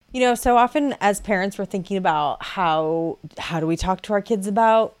So often as parents, we're thinking about how do we talk to our kids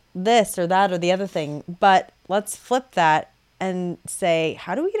about this or that or the other thing. But let's flip that and say,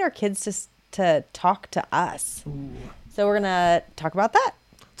 how do we get our kids to talk to us? Ooh. So we're going to talk about that.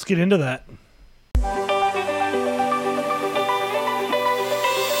 Let's get into that.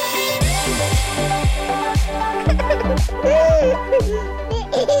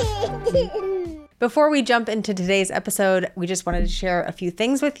 Before we jump into today's episode, we just wanted to share a few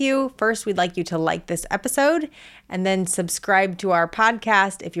things with you. First, we'd like you to like this episode and then subscribe to our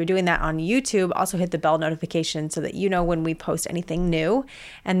podcast. If you're doing that on YouTube, also hit the bell notification so that you know when we post anything new.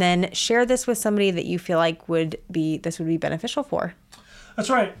 And then share this with somebody that you feel like this would be beneficial for.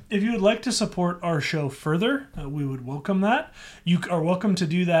 That's right. If you would like to support our show further, we would welcome that. You are welcome to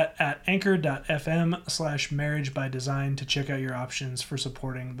do that at anchor.fm/marriagebydesign to check out your options for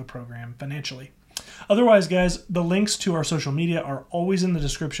supporting the program financially. Otherwise, guys, the links to our social media are always in the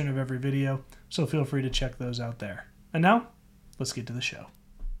description of every video, so feel free to check those out there. And now, let's get to the show.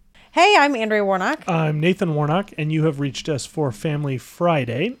 Hey, I'm Andrea Warnock. I'm Nathan Warnock, and you have reached us for Family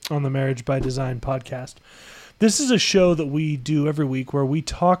Friday on the Marriage by Design podcast. This is a show that we do every week where we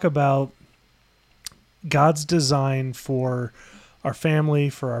talk about God's design for our family,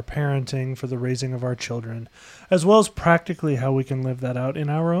 for our parenting, for the raising of our children, as well as practically how we can live that out in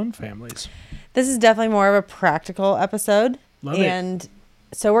our own families. This is definitely more of a practical episode. Love it. And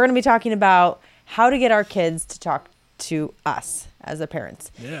so we're going to be talking about how to get our kids to talk to us as the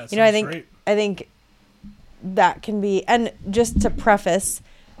parents. Yeah, I think that can be, and just to preface,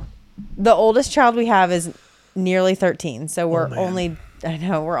 the oldest child we have is nearly 13. So we're only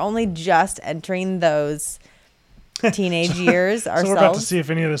just entering those teenage years ourselves. So we're about to see if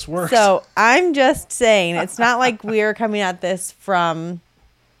any of this works. So I'm just saying, it's not like we're coming at this from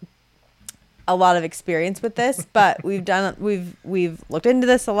a lot of experience with this, but we've looked into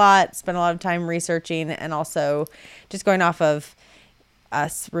this a lot, spent a lot of time researching, and also just going off of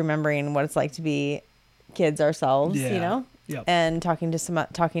us remembering what it's like to be kids ourselves, Yep. and talking to some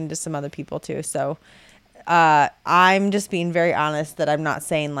other people too. So I'm just being very honest that I'm not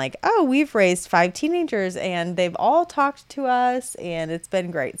saying like, oh, we've raised 5 teenagers and they've all talked to us and it's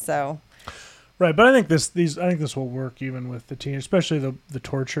been great. So. Right, but I think this will work even with the teenagers, especially the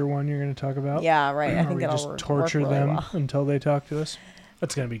torture one you're going to talk about. Yeah, right. I think we it'll just torture work really them well until they talk to us.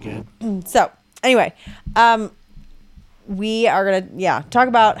 That's going to be good. So anyway, we are going to talk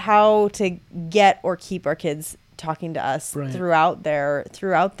about how to get or keep our kids talking to us throughout their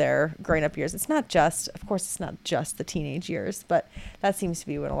growing up years. It's not just the teenage years, but that seems to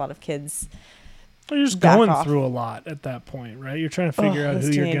be when a lot of kids. Well, you're just going through a lot at that point, right? You're trying to figure out who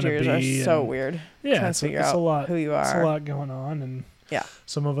you're going to be. Are so weird. Yeah, it's a lot. Who you are. It's a lot going on, and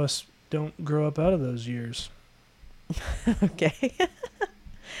some of us don't grow up out of those years. Okay.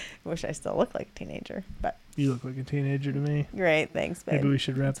 Wish I still looked like a teenager, but you look like a teenager to me. Great, thanks, babe. Maybe we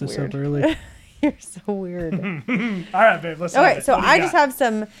should wrap this up early. You're so weird. All right, babe. Let's. Okay, so I just have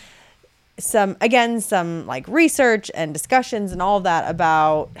some like research and discussions and all of that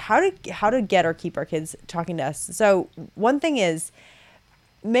about how to get or keep our kids talking to us. So one thing is,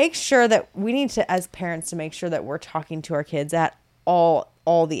 make sure that we need to, as parents, to make sure that we're talking to our kids at all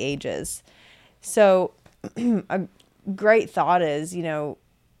the ages. So a great thought is,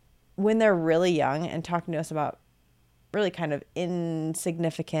 when they're really young and talking to us about really kind of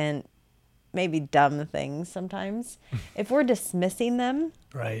insignificant, maybe dumb things sometimes, if we're dismissing them,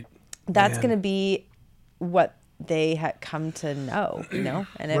 right, that's going to be what they come to know,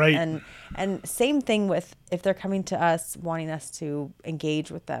 and and same thing with if they're coming to us wanting us to engage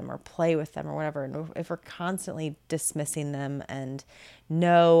with them or play with them or whatever. And if we're constantly dismissing them and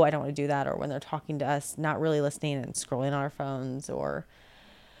no, I don't want to do that, or when they're talking to us, not really listening and scrolling on our phones or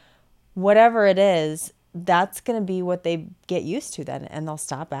whatever it is, that's going to be what they get used to then, and they'll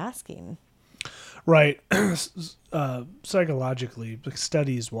stop asking. Right. Psychologically,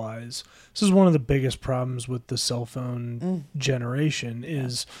 studies wise, this is one of the biggest problems with the cell phone generation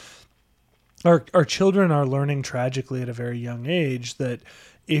is our children are learning tragically at a very young age that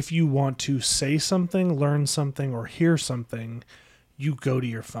if you want to say something, learn something, or hear something, you go to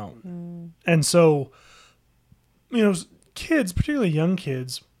your phone. And so, kids, particularly young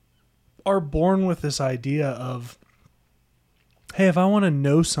kids, are born with this idea of, hey, if I want to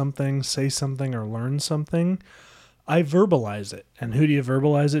know something, say something, or learn something, I verbalize it. And who do you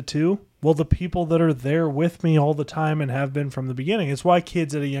verbalize it to? Well, the people that are there with me all the time and have been from the beginning. It's why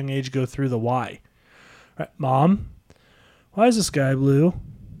kids at a young age go through the why. Right? Mom, why is the sky blue?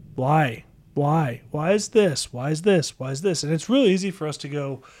 Why? Why? Why is this? Why is this? Why is this? And it's really easy for us to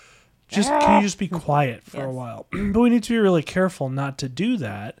go, Can you just be quiet for a Yes. while? But we need to be really careful not to do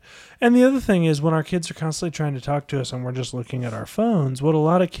that. And the other thing is when our kids are constantly trying to talk to us and we're just looking at our phones, what a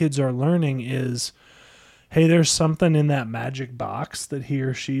lot of kids are learning is, hey, there's something in that magic box that he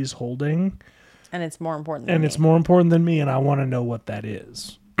or she's holding. And it's more important than And me. it's more important than me, and I want to know what that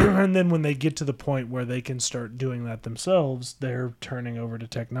is. And then when they get to the point where they can start doing that themselves, they're turning over to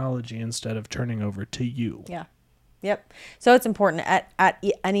technology instead of turning over to you. Yeah. Yep. So it's important at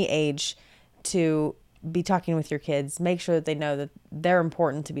any age to be talking with your kids. Make sure that they know that they're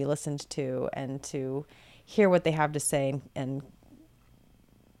important to be listened to and to hear what they have to say. And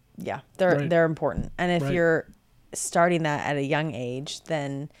yeah, Right. they're important. And if Right. you're starting that at a young age,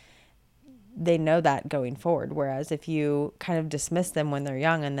 then they know that going forward. Whereas if you kind of dismiss them when they're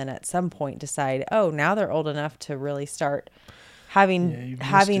young and then at some point decide, oh, now they're old enough to really start Yeah, you've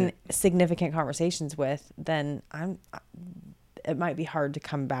missed having it. significant conversations with, then it might be hard to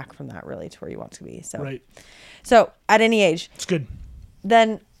come back from that really to where you want to be. So, Right. so at any age, It's good.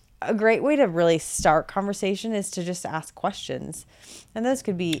 then a great way to really start conversation is to just ask questions. And those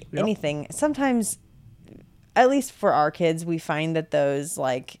could be Yep. anything. Sometimes, at least for our kids, we find that those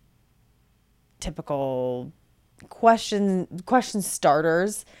like typical question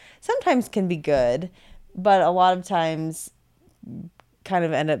starters sometimes can be good, but a lot of times kind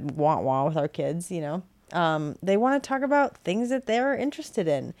of end up wah with our kids, you know. They want to talk about things that they're interested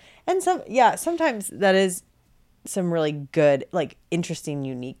in. And sometimes that is some really good, like interesting,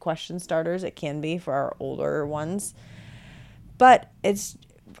 unique question starters. It can be for our older ones, but it's,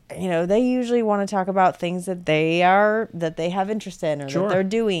 you know, they usually want to talk about things that they have interest in or Sure. that they're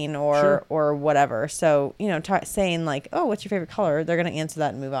doing or Sure. or whatever. So, you know, saying like, oh, what's your favorite color? They're going to answer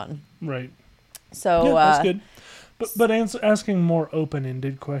that and move on. Right. So Yeah, that's good. But asking more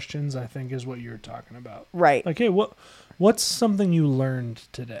open-ended questions, I think, is what you're talking about. right. Like, hey, what's something you learned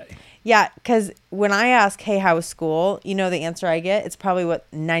today? Yeah, because when I ask, hey, how was school? You know the answer I get? It's probably what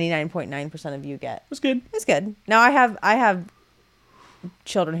 99.9% of you get. That's good. It's good. Now I have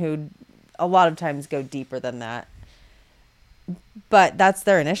children who a lot of times go deeper than that. But that's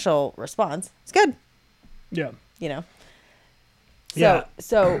their initial response. It's good, Yeah. you know. So Yeah.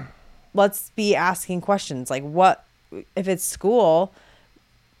 so let's be asking questions like what if it's school,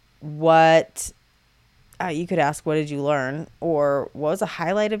 what you could ask, what did you learn? Or what was a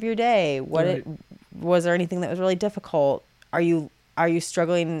highlight of your day? Right. Was there anything that was really difficult? Are you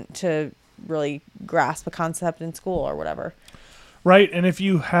struggling to really grasp a concept in school or whatever? Right. And if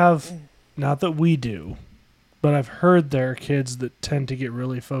you have, not that we do, but I've heard there are kids that tend to get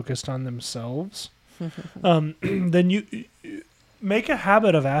really focused on themselves. Then you make a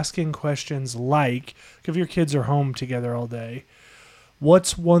habit of asking questions like, if your kids are home together all day,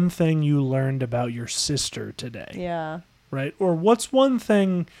 what's one thing you learned about your sister today? Yeah. Right? Or what's one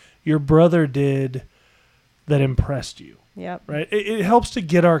thing your brother did that impressed you? Yep. Right? It helps to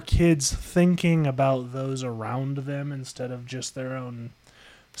get our kids thinking about those around them instead of just their own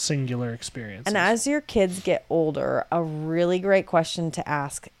singular experiences. And as your kids get older, a really great question to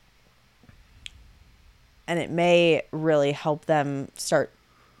ask, and it may really help them start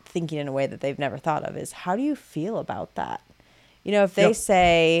thinking in a way that they've never thought of, is how do you feel about that? You know, if they Yep.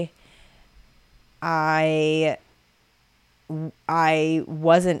 say, I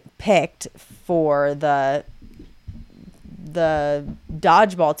wasn't picked for the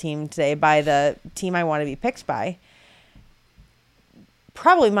dodgeball team today by the team I want to be picked by,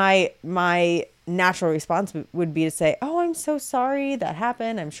 probably my natural response would be to say, oh, I'm so sorry that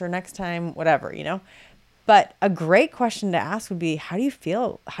happened. I'm sure next time, whatever, you know. But a great question to ask would be, how do you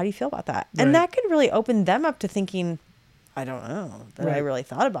feel about that? Right. And that could really open them up to thinking, I don't know that I Right. really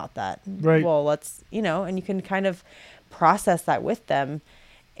thought about that. Right. Well, let's, you know, and you can kind of process that with them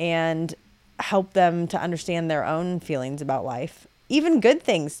and help them to understand their own feelings about life, even good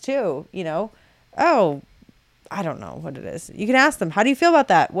things too, you know. Oh, I don't know what it is. You can ask them, how do you feel about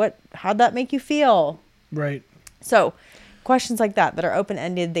that? How'd that make you feel? Right. So questions like that are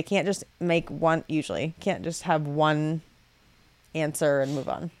open-ended. They can't just make one, usually can't just have one answer and move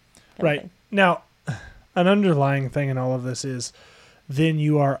on. kind of Right. thing. Now, an underlying thing in all of this is then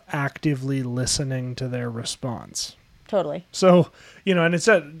you are actively listening to their response. Totally. So, you know, and it's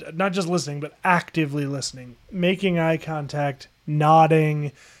not just listening, but actively listening, making eye contact,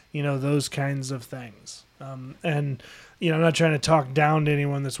 nodding, you know, those kinds of things. And, you know, I'm not trying to talk down to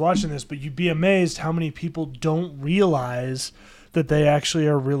anyone that's watching this, but you'd be amazed how many people don't realize that they actually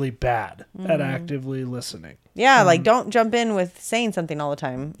are really bad at actively listening. Yeah, like don't jump in with saying something all the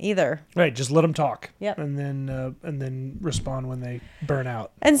time either. Right, just let them talk. Yep. And then respond when they burn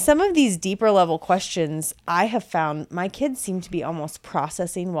out. And some of these deeper level questions I have found my kids seem to be almost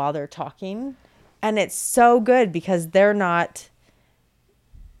processing while they're talking. And it's so good because they're not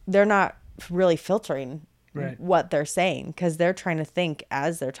really filtering Right. what they're saying because they're trying to think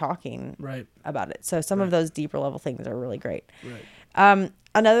as they're talking Right. about it. So some of those deeper level things are really great. Right.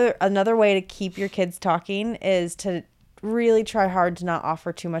 Another way to keep your kids talking is to really try hard to not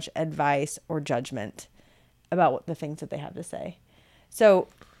offer too much advice or judgment about what the things that they have to say. So,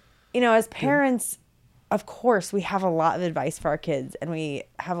 as parents, of course, we have a lot of advice for our kids and we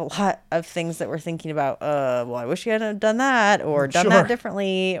have a lot of things that we're thinking about. Well, I wish you hadn't done that or done that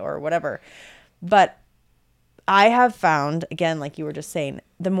differently or whatever. But I have found, again, like you were just saying,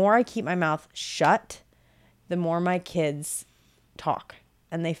 the more I keep my mouth shut, the more my kids talk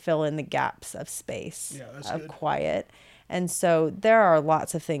and they fill in the gaps of space, of quiet. And so there are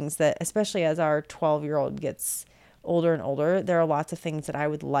lots of things that, especially as our 12-year-old gets older and older, there are lots of things that I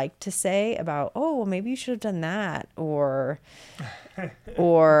would like to say about, oh, well, maybe you should have done that. Or,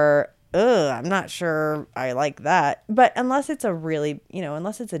 I'm not sure I like that. But unless it's a really,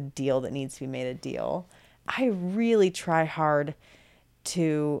 unless it's a deal that needs to be made a deal, I really try hard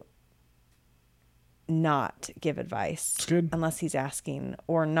to not give advice. It's good. Unless he's asking,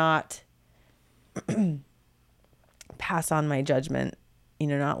 or not pass on my judgment,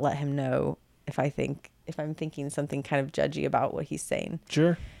 not let him know if I'm thinking something kind of judgy about what he's saying.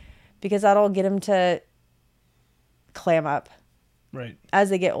 Sure. Because that'll get him to clam up. Right.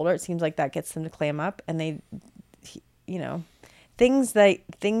 As they get older, it seems like that gets them to clam up, and things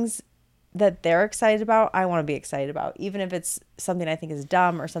that they're excited about, I want to be excited about, even if it's something I think is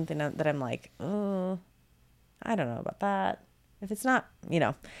dumb or something that I'm like, oh, I don't know about that. If it's not,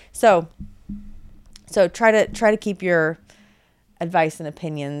 so try to keep your advice and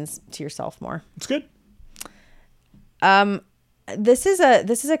opinions to yourself more. It's good. This is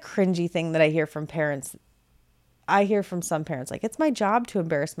a cringy thing that I hear from parents. I hear from some parents, like, it's my job to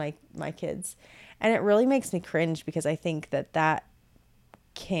embarrass my kids. And it really makes me cringe because I think that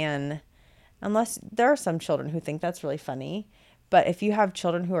can, unless there are some children who think that's really funny, but if you have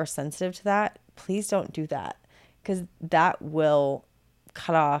children who are sensitive to that, please don't do that, because that will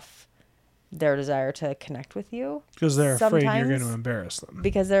cut off their desire to connect with you. Because they're afraid you're going to embarrass them.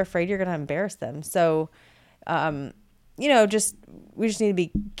 Because they're afraid you're going to embarrass them. So, we just need to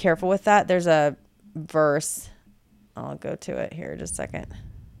be careful with that. There's a verse. I'll go to it here in just a second.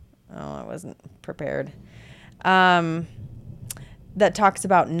 Oh, I wasn't prepared. That talks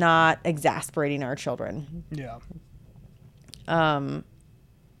about not exasperating our children. Yeah. And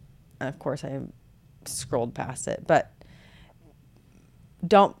of course I scrolled past it, but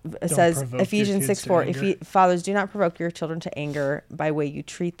it says Ephesians 6:4, fathers, do not provoke your children to anger by way you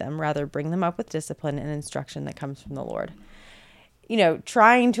treat them, rather bring them up with discipline and instruction that comes from the Lord.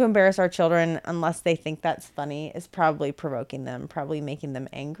 Trying to embarrass our children, unless they think that's funny, is probably provoking them, probably making them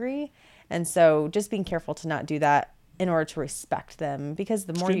angry. And so just being careful to not do that in order to respect them, because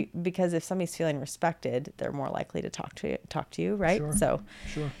because if somebody's feeling respected, they're more likely to talk to you, right? Sure. So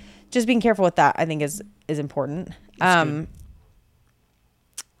Sure. Just being careful with that, I think is important.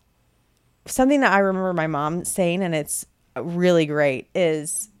 Something that I remember my mom saying, and it's really great,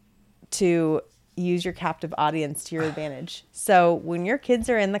 is to use your captive audience to your advantage. So when your kids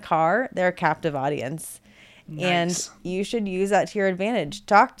are in the car, they're a captive audience. Nice. And you should use that to your advantage.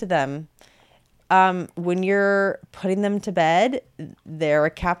 Talk to them. When you're putting them to bed, they're a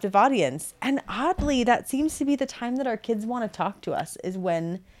captive audience. And oddly, that seems to be the time that our kids want to talk to us, is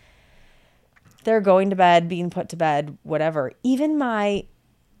when they're going to bed, being put to bed, whatever. Even my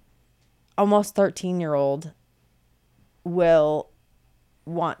almost 13-year-old will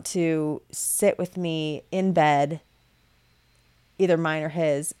want to sit with me in bed, either mine or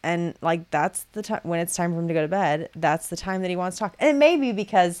his, and like that's the time when it's time for him to go to bed. That's the time that he wants to talk, and it may be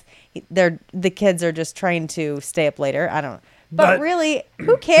because the kids are just trying to stay up later. I don't know, but really,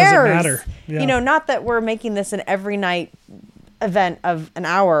 who cares? Doesn't matter. Yeah. Not that we're making this an every night event of an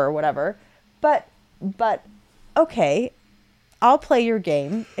hour or whatever, but okay, I'll play your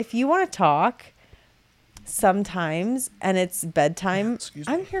game if you want to talk. Sometimes, and it's bedtime,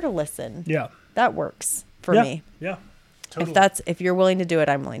 I'm here to listen. Yeah. That works for me. Yeah. Totally. If you're willing to do it,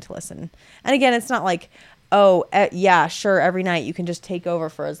 I'm willing to listen. And again, it's not like, oh, yeah, sure, every night you can just take over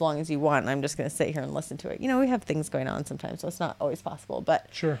for as long as you want, and I'm just going to sit here and listen to it. We have things going on sometimes, so it's not always possible. But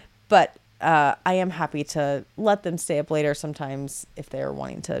sure. But I am happy to let them stay up later sometimes if they're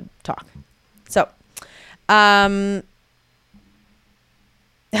wanting to talk. So,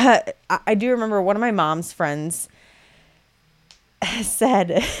 I do remember one of my mom's friends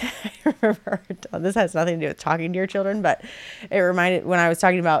said, I remember, this has nothing to do with talking to your children, but it reminded, when I was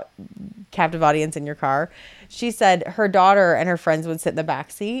talking about captive audience in your car, she said her daughter and her friends would sit in the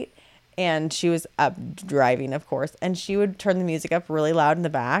back seat, and she was up driving, of course, and she would turn the music up really loud in the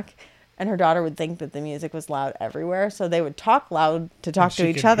back, and her daughter would think that the music was loud everywhere, so they would talk loud to talk to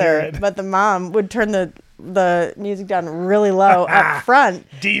each other, but the mom would turn the music down really low up front.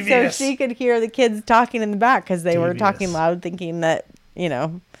 Devious. So she could hear the kids talking in the back because they were talking loud, thinking that, you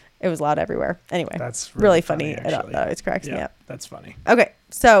know, it was loud everywhere. Anyway, that's really funny. Actually. It always cracks me up. That's funny. Okay.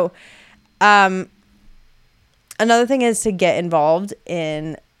 So, another thing is to get involved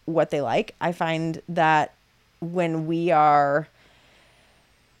in what they like. I find that when we are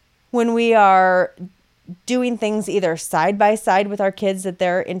doing things either side by side with our kids that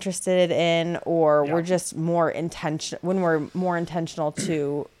they're interested in, or we're just more intentional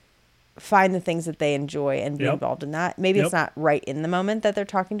to find the things that they enjoy and be involved in that. Maybe it's not right in the moment that they're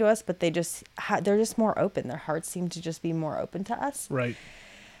talking to us, but they're just more open. Their hearts seem to just be more open to us. Right.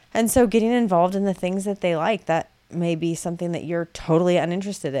 And so getting involved in the things that they like, that may be something that you're totally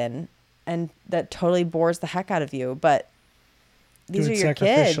uninterested in and that totally bores the heck out of you, but these are your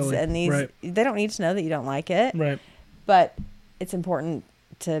kids, and they don't need to know that you don't like it. Right. But it's important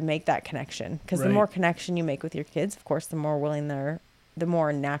to make that connection, because the more connection you make with your kids, of course, the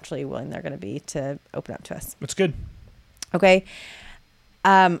more naturally willing they're going to be to open up to us. That's good. Okay.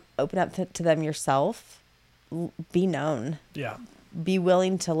 Open up to them yourself. Be known. Yeah. Be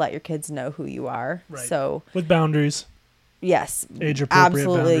willing to let your kids know who you are. Right. So with boundaries. Yes. Age appropriate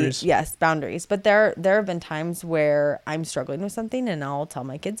absolutely, boundaries. Yes, boundaries. But there have been times where I'm struggling with something and I'll tell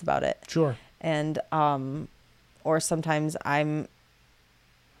my kids about it. Sure. And or sometimes I'm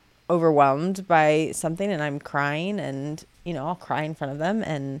overwhelmed by something and I'm crying, and I'll cry in front of them,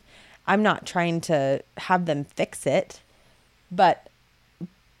 and I'm not trying to have them fix it, but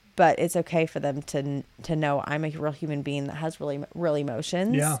it's okay for them to know I'm a real human being that has real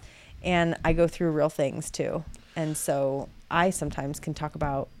emotions. Yeah. And I go through real things too. And so I sometimes can talk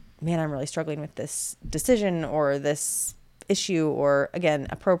about, man, I'm really struggling with this decision or this issue, or again,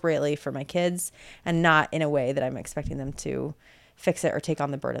 appropriately for my kids, and not in a way that I'm expecting them to fix it or take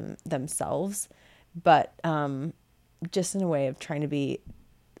on the burden themselves, but just in a way of trying to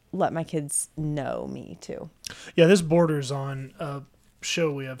let my kids know me too. Yeah, this borders on a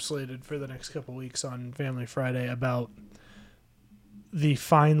show we have slated for the next couple of weeks on Family Friday about the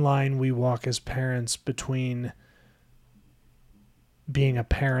fine line we walk as parents between being a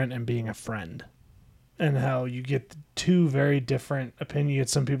parent and being a friend, and how you get two very different opinions. You get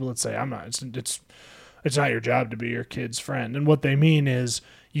some people that say, it's not your job to be your kid's friend. And what they mean is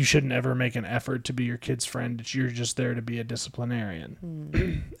you shouldn't ever make an effort to be your kid's friend. You're just there to be a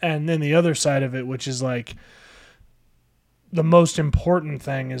disciplinarian. And then the other side of it, which is like, the most important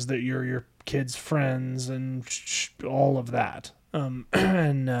thing is that you're your kids' friends and all of that.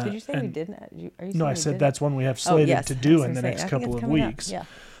 Did you say we didn't? Are you no, I said that's one we have slated to do in the next couple of weeks. Yeah.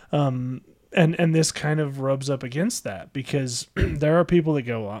 And this kind of rubs up against that, because there are people that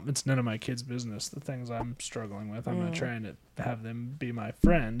go, well, it's none of my kids' business, the things I'm struggling with. I'm not trying to have them be my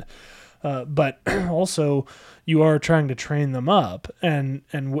friend. But also you are trying to train them up. And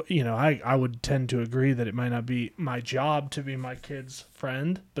I would tend to agree that it might not be my job to be my kid's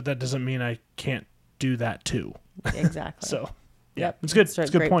friend, but that doesn't mean I can't do that too. Exactly. So, yeah, it's good. It's a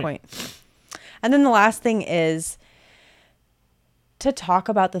good point. And then the last thing is to talk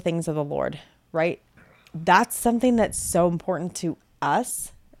about the things of the Lord, right? That's something that's so important to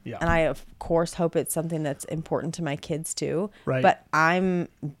us. Yeah. And I, of course, hope it's something that's important to my kids too. Right. But I'm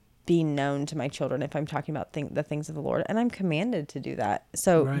being known to my children if I'm talking about the things of the Lord, and I'm commanded to do that.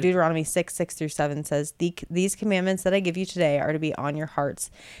 So Deuteronomy 6:6-7 says, these commandments that I give you today are to be on your hearts.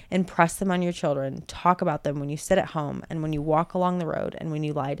 Impress them on your children. Talk about them when you sit at home, and when you walk along the road, and when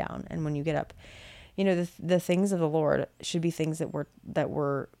you lie down, and when you get up. The things of the Lord should be things that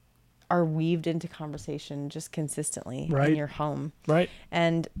are weaved into conversation just consistently in your home. Right.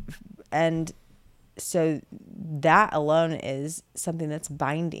 And so that alone is something that's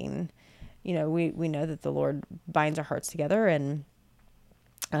binding. We know that the Lord binds our hearts together, and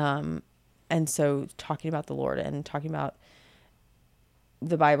so talking about the Lord and talking about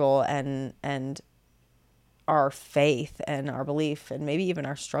the Bible and our faith and our belief, and maybe even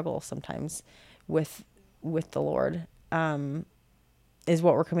our struggle sometimes with the Lord, is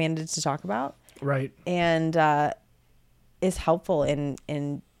what we're commanded to talk about. Right. And is helpful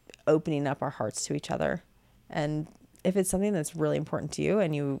in opening up our hearts to each other. And if it's something that's really important to you,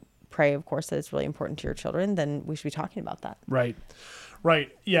 and you pray, of course, that it's really important to your children, then we should be talking about that. Right.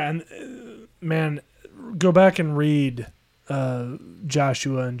 Right. Yeah. And man, go back and read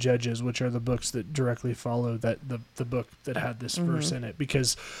Joshua and Judges, which are the books that directly follow that the book that had this verse in it,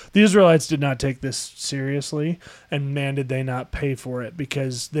 because the Israelites did not take this seriously, and man, did they not pay for it,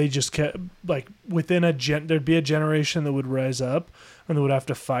 because they just kept, like, within there'd be a generation that would rise up and they would have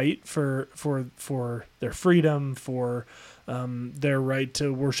to fight for their freedom, for their right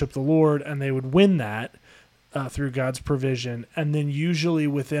to worship the Lord, and they would win that through God's provision. And then usually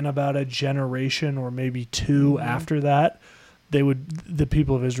within about a generation or maybe two after that, the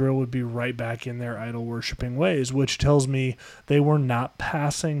people of Israel would be right back in their idol worshiping ways, which tells me they were not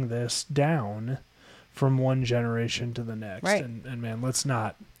passing this down from one generation to the next. Right. And man, let's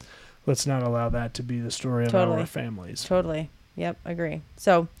not allow that to be the story of our families. Totally. Yep. Agree.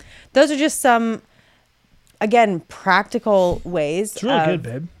 So those are just some, again, practical ways It's really good,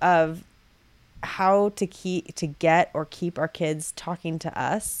 babe. of how to get or keep our kids talking to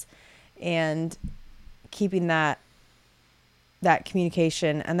us, and keeping that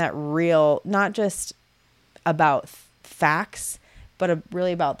communication and that real, not just about facts, but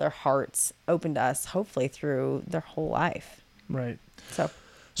really about their hearts open to us, hopefully through their whole life. Right.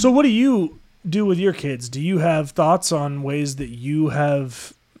 So what do you do with your kids? Do you have thoughts on ways that you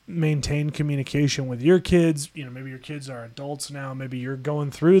have maintained communication with your kids? You know, maybe your kids are adults now. Maybe you're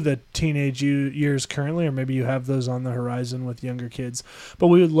going through the teenage years currently, or maybe you have those on the horizon with younger kids. But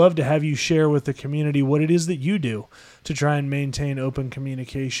we would love to have you share with the community what it is that you do to try and maintain open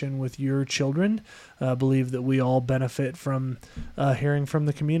communication with your children. Believe that we all benefit from hearing from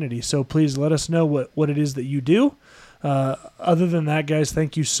the community. So please let us know what it is that you do. Other than that, guys,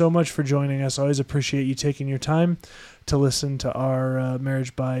 thank you so much for joining us. I always appreciate you taking your time to listen to our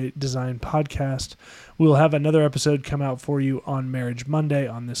Marriage by Design podcast. We'll have another episode come out for you on Marriage Monday,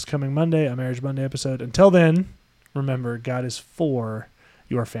 on this coming Monday, a Marriage Monday episode. Until then, remember, God is for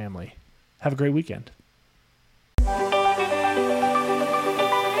your family. Have a great weekend.